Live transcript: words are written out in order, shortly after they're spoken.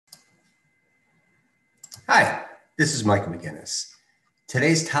Hi, this is Mike McGinnis.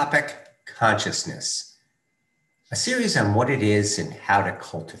 Today's topic, consciousness, a series on what it is and how to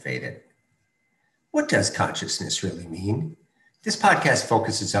cultivate it. What does consciousness really mean? This podcast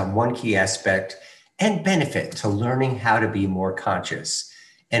focuses on one key aspect and benefit to learning how to be more conscious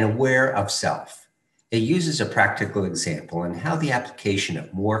and aware of self. It uses a practical example on how the application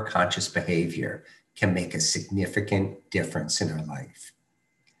of more conscious behavior can make a significant difference in our life.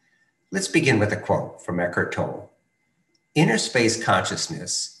 Let's begin with a quote from Eckhart Tolle. Inner space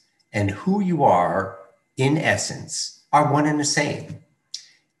consciousness and who you are, in essence, are one and the same.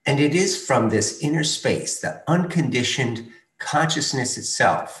 And it is from this inner space, the unconditioned consciousness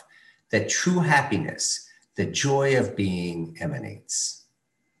itself, that true happiness, the joy of being, emanates.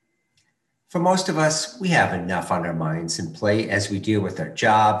 For most of us, we have enough on our minds and plate as we deal with our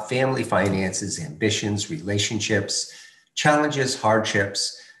job, family, finances, ambitions, relationships, challenges,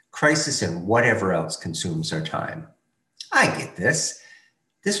 hardships, crisis, and whatever else consumes our time. I get this.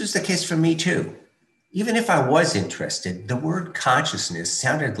 This was the case for me too. Even if I was interested, the word consciousness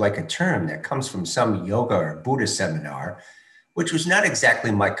sounded like a term that comes from some yoga or Buddhist seminar, which was not exactly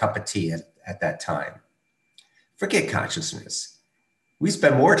my cup of tea at that time. Forget consciousness. We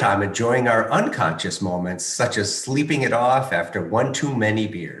spend more time enjoying our unconscious moments, such as sleeping it off after one too many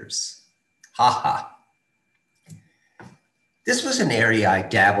beers. Ha ha. This was an area I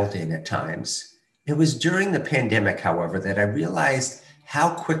dabbled in at times. It was during the pandemic, however, that I realized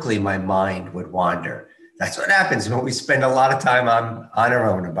how quickly my mind would wander. That's what happens when we spend a lot of time on our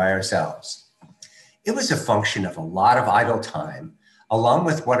own or by ourselves. It was a function of a lot of idle time, along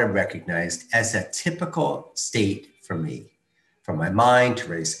with what I recognized as a typical state for me, for my mind to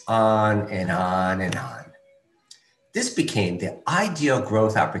race on and on and on. This became the ideal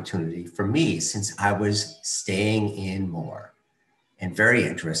growth opportunity for me since I was staying in more and very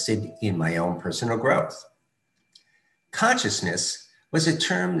interested in my own personal growth. Consciousness was a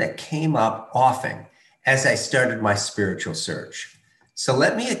term that came up often as I started my spiritual search. So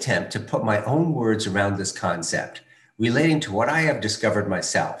let me attempt to put my own words around this concept relating to what I have discovered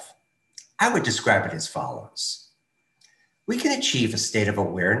myself. I would describe it as follows. We can achieve a state of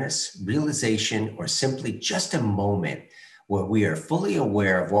awareness, realization, or simply just a moment where we are fully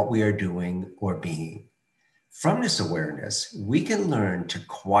aware of what we are doing or being. From this awareness, we can learn to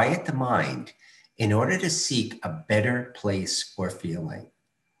quiet the mind in order to seek a better place or feeling.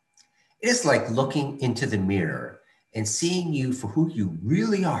 It is like looking into the mirror and seeing you for who you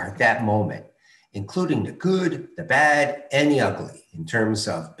really are at that moment, including the good, the bad, and the ugly in terms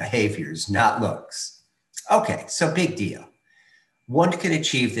of behaviors, not looks. Okay, so big deal. One can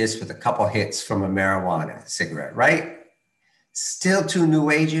achieve this with a couple hits from a marijuana cigarette, right? Still too new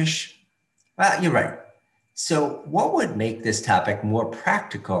age-ish? Well, you're right. So what would make this topic more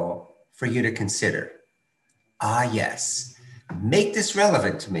practical for you to consider? Yes, make this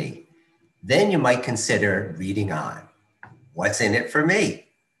relevant to me. Then you might consider reading on. What's in it for me?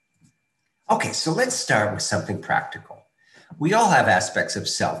 Okay, so let's start with something practical. We all have aspects of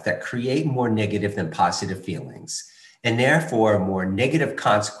self that create more negative than positive feelings, and therefore more negative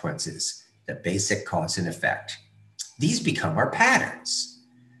consequences, the basic cause and effect. These become our patterns.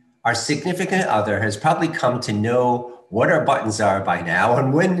 Our significant other has probably come to know what our buttons are by now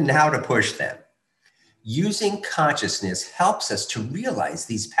and when and how to push them. Using consciousness helps us to realize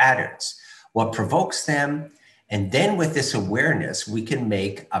these patterns, what provokes them, and then with this awareness, we can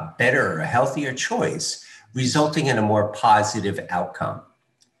make a better or a healthier choice, resulting in a more positive outcome.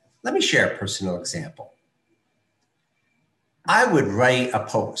 Let me share a personal example. I would write a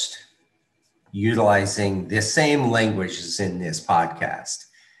post utilizing the same language as in this podcast,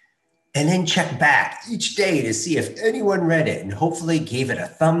 and then check back each day to see if anyone read it and hopefully gave it a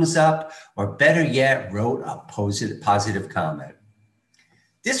thumbs up, or better yet, wrote a positive comment.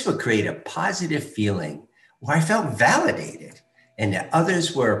 This would create a positive feeling where I felt validated and that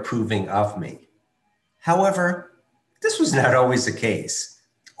others were approving of me. However, this was not always the case.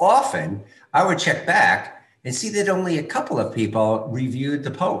 Often, I would check back and see that only a couple of people reviewed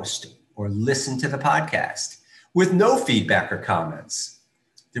the post or listened to the podcast with no feedback or comments.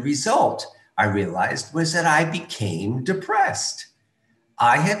 The result, I realized, was that I became depressed.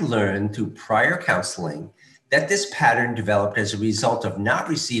 I had learned through prior counseling that this pattern developed as a result of not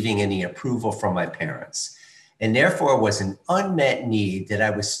receiving any approval from my parents, and therefore was an unmet need that I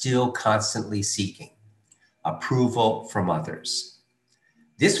was still constantly seeking, approval from others.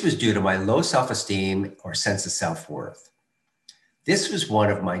 This was due to my low self-esteem or sense of self-worth. This was one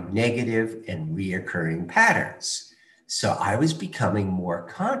of my negative and reoccurring patterns. So I was becoming more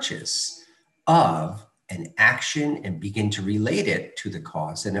conscious of an action and begin to relate it to the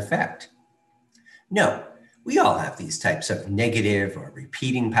cause and effect. No, We all have these types of negative or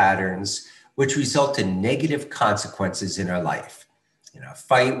repeating patterns, which result in negative consequences in our life. A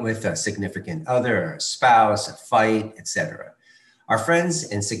fight with a significant other, a spouse, a fight, etc. Our friends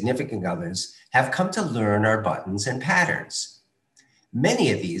and significant others have come to learn our buttons and patterns.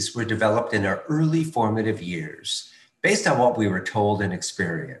 Many of these were developed in our early formative years based on what we were told and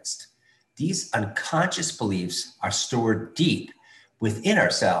experienced. These unconscious beliefs are stored deep within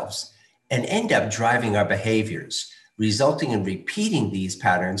ourselves and end up driving our behaviors, resulting in repeating these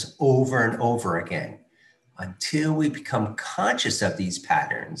patterns over and over again until we become conscious of these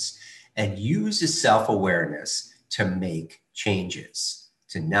patterns and use the self-awareness to make changes,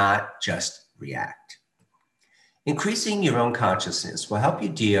 to not just react. Increasing your own consciousness will help you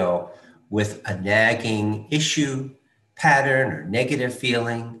deal with a nagging issue, pattern, or negative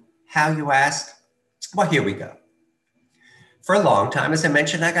feeling. How, you ask? Well, here we go. For a long time, as I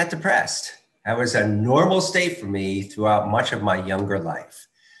mentioned, I got depressed. That was a normal state for me throughout much of my younger life.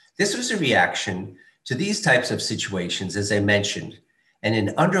 This was a reaction to these types of situations, as I mentioned, and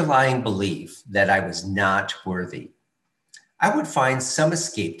an underlying belief that I was not worthy. I would find some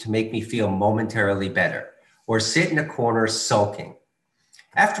escape to make me feel momentarily better, or sit in a corner sulking.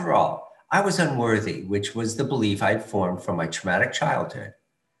 After all, I was unworthy, which was the belief I'd formed from my traumatic childhood.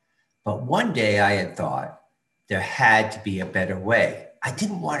 But one day I had thought there had to be a better way. I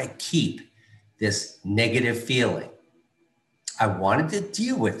didn't want to keep this negative feeling. I wanted to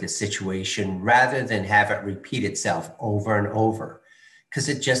deal with this situation rather than have it repeat itself over and over, because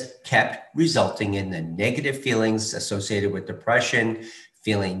it just kept resulting in the negative feelings associated with depression,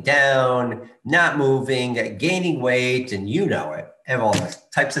 feeling down, not moving, gaining weight, and you know it, and all the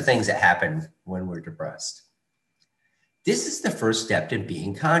types of things that happen when we're depressed. This is the first step in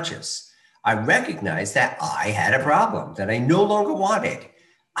being conscious. I recognized that I had a problem that I no longer wanted.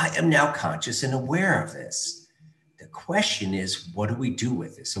 I am now conscious and aware of this. The question is, what do we do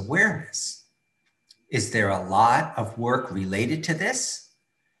with this awareness? Is there a lot of work related to this?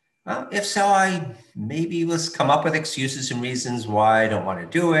 Well, if so, I maybe let's come up with excuses and reasons why I don't want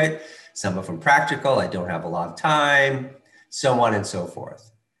to do it. Some of them practical, I don't have a lot of time, so on and so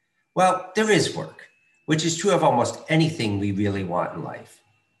forth. Well, there is work, which is true of almost anything we really want in life.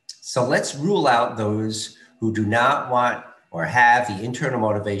 So let's rule out those who do not want or have the internal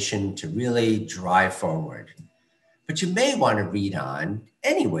motivation to really drive forward. But you may want to read on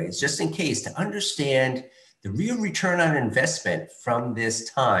anyways, just in case, to understand the real return on investment from this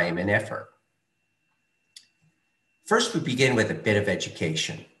time and effort. First, we begin with a bit of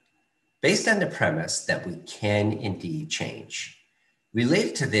education, based on the premise that we can indeed change.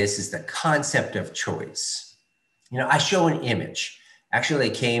 Related to this is the concept of choice. I show an image. Actually,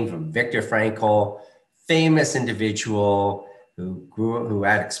 it came from Viktor Frankl, famous individual who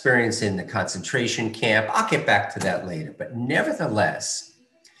had experience in the concentration camp. I'll get back to that later, but nevertheless,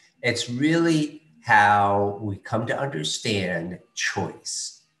 it's really how we come to understand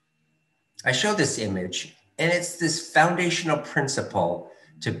choice. I show this image, and it's this foundational principle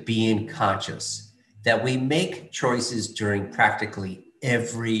to being conscious, that we make choices during practically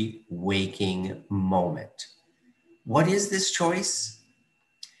every waking moment. What is this choice?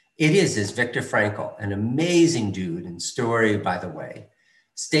 It is, as Viktor Frankl, an amazing dude and story, by the way,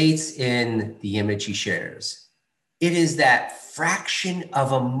 states in the image he shares. It is that fraction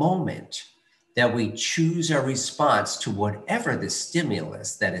of a moment that we choose our response to whatever the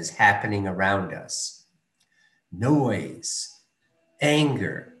stimulus that is happening around us. Noise,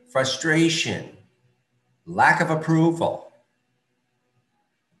 anger, frustration, lack of approval.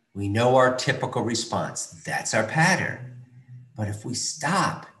 We know our typical response. That's our pattern. But if we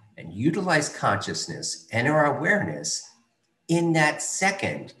stop and utilize consciousness and our awareness, in that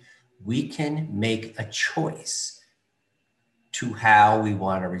second, we can make a choice to how we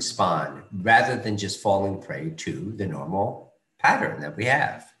want to respond rather than just falling prey to the normal pattern that we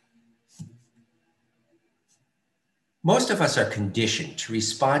have. Most of us are conditioned to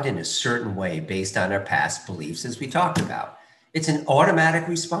respond in a certain way based on our past beliefs, as we talked about. It's an automatic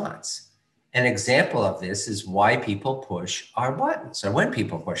response. An example of this is why people push our buttons, or when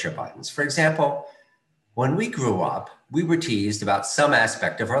people push our buttons. For example, when we grew up, we were teased about some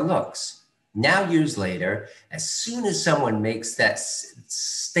aspect of our looks. Now, years later, as soon as someone makes that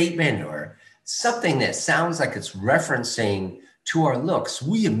statement or something that sounds like it's referencing to our looks,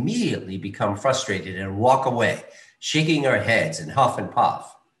 we immediately become frustrated and walk away, shaking our heads and huff and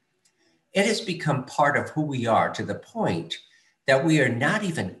puff. It has become part of who we are to the point that we are not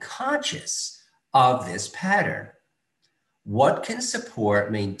even conscious of this pattern. What can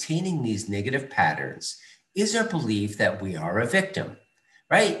support maintaining these negative patterns is our belief that we are a victim.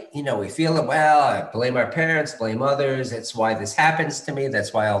 right? We feel, well, I blame our parents, blame others. That's why this happens to me.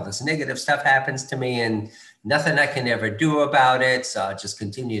 That's why all this negative stuff happens to me. And nothing I can ever do about it. So I'll just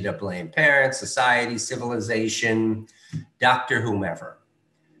continue to blame parents, society, civilization, doctor, whomever.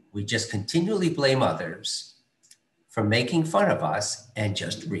 We just continually blame others for making fun of us and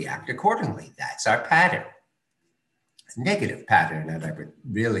just react accordingly. That's our pattern. A negative pattern, that I would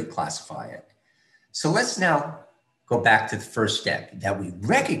really classify it. So let's now go back to the first step, that we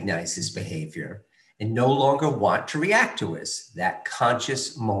recognize this behavior and no longer want to react to it, that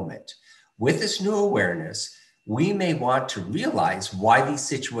conscious moment. With this new awareness, we may want to realize why these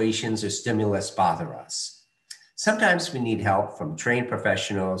situations or stimulus bother us. Sometimes we need help from trained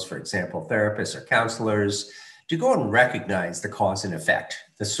professionals, for example, therapists or counselors, to go and recognize the cause and effect,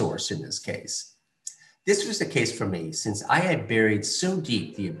 the source in this case. This was the case for me, since I had buried so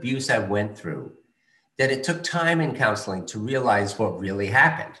deep the abuse I went through that it took time in counseling to realize what really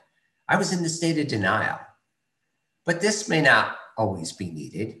happened. I was in the state of denial. But this may not always be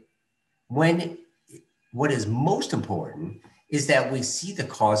needed. What is most important is that we see the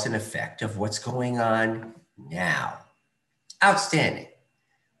cause and effect of what's going on now. Outstanding.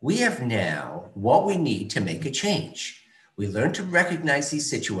 We have now what we need to make a change. We learn to recognize these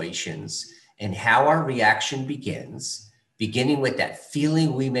situations and how our reaction begins, beginning with that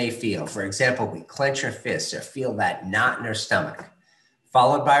feeling we may feel. For example, we clench our fists or feel that knot in our stomach,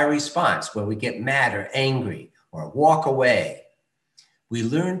 followed by a response where we get mad or angry or walk away. We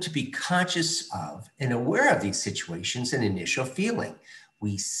learn to be conscious of and aware of these situations and initial feeling.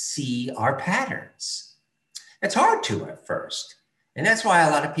 We see our patterns. It's hard to at first, and that's why a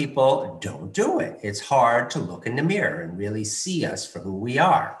lot of people don't do it. It's hard to look in the mirror and really see us for who we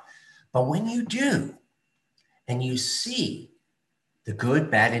are. But when you do, and you see the good,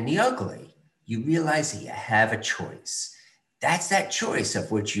 bad, and the ugly, you realize that you have a choice. That's that choice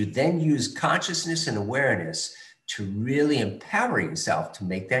of which you then use consciousness and awareness to really empower yourself to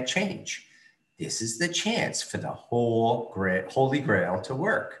make that change. This is the chance for the Holy Grail to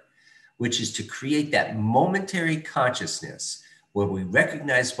work, which is to create that momentary consciousness where we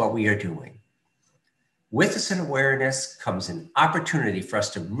recognize what we are doing. With this awareness comes an opportunity for us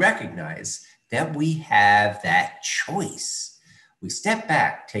to recognize that we have that choice. We step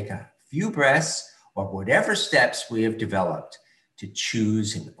back, take a few breaths, or whatever steps we have developed to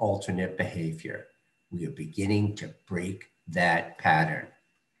choose an alternate behavior. We are beginning to break that pattern.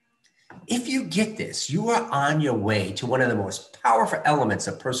 If you get this, you are on your way to one of the most powerful elements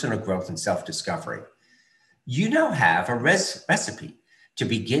of personal growth and self-discovery. You now have a recipe to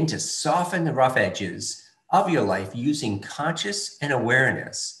begin to soften the rough edges of your life using conscious and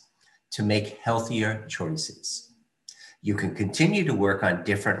awareness to make healthier choices. You can continue to work on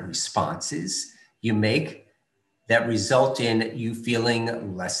different responses you make that result in you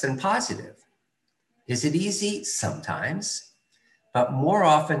feeling less than positive. Is it easy? Sometimes, but more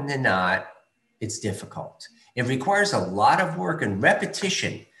often than not, it's difficult. It requires a lot of work and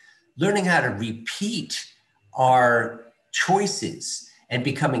repetition, learning how to repeat our choices and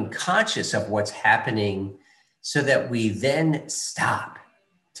becoming conscious of what's happening so that we then stop.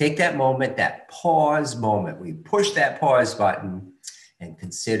 Take that moment, that pause moment. We push that pause button and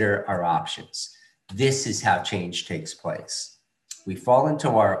consider our options. This is how change takes place. We fall into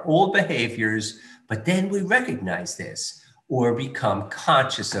our old behaviors, but then we recognize this or become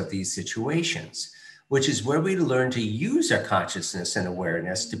conscious of these situations, which is where we learn to use our consciousness and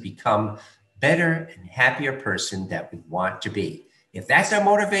awareness to become better and happier person that we want to be. If that's our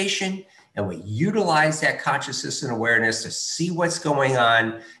motivation, and we utilize that consciousness and awareness to see what's going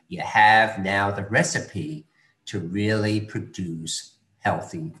on, you have now the recipe to really produce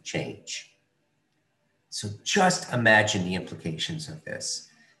healthy change. So just imagine the implications of this.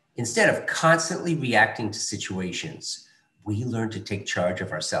 Instead of constantly reacting to situations, we learn to take charge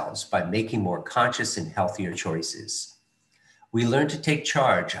of ourselves by making more conscious and healthier choices. We learn to take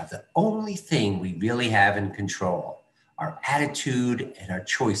charge of the only thing we really have in control, our attitude and our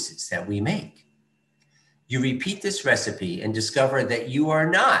choices that we make. You repeat this recipe and discover that you are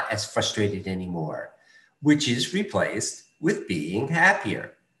not as frustrated anymore, which is replaced with being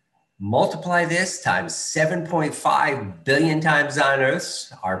happier. Multiply this times 7.5 billion times on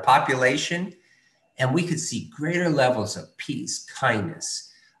Earth, our population, and we could see greater levels of peace,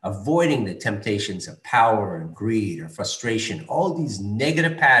 kindness, avoiding the temptations of power and greed or frustration, all these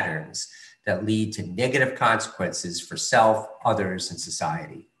negative patterns that lead to negative consequences for self, others, and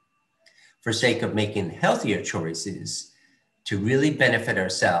society. For sake of making healthier choices to really benefit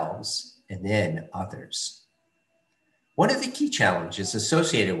ourselves and then others. One of the key challenges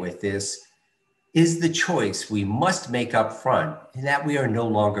associated with this is the choice we must make up front, and that we are no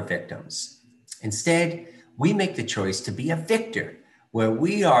longer victims. Instead, we make the choice to be a victor, where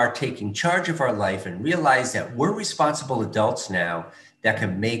we are taking charge of our life and realize that we're responsible adults now that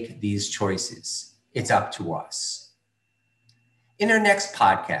can make these choices. It's up to us. In our next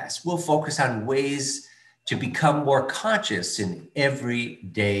podcast, we'll focus on ways to become more conscious in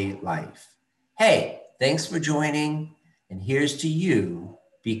everyday life. Hey, thanks for joining, and here's to you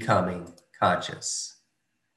becoming conscious.